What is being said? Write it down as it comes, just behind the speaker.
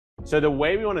So the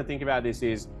way we want to think about this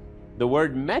is the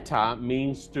word meta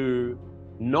means to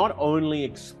not only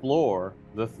explore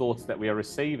the thoughts that we are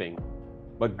receiving,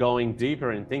 but going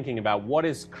deeper and thinking about what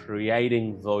is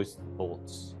creating those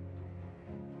thoughts.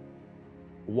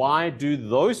 Why do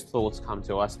those thoughts come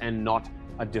to us and not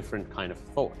a different kind of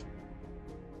thought?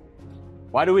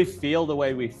 Why do we feel the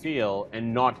way we feel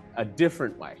and not a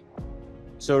different way?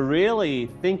 So really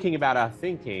thinking about our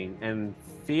thinking and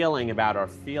feeling about our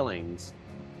feelings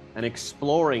and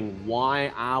exploring why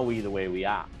are we the way we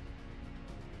are.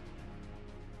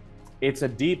 It's a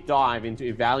deep dive into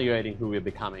evaluating who we're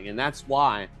becoming. And that's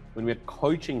why when we're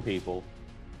coaching people,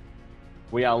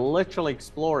 we are literally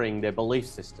exploring their belief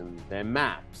system, their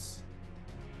maps,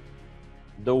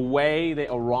 the way they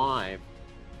arrive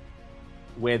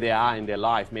where they are in their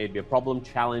life. May it be a problem,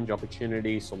 challenge,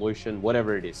 opportunity, solution,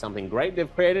 whatever it is. Something great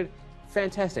they've created,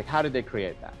 fantastic. How did they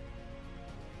create that?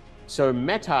 So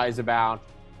meta is about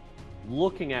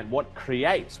looking at what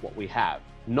creates what we have,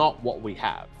 not what we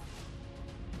have.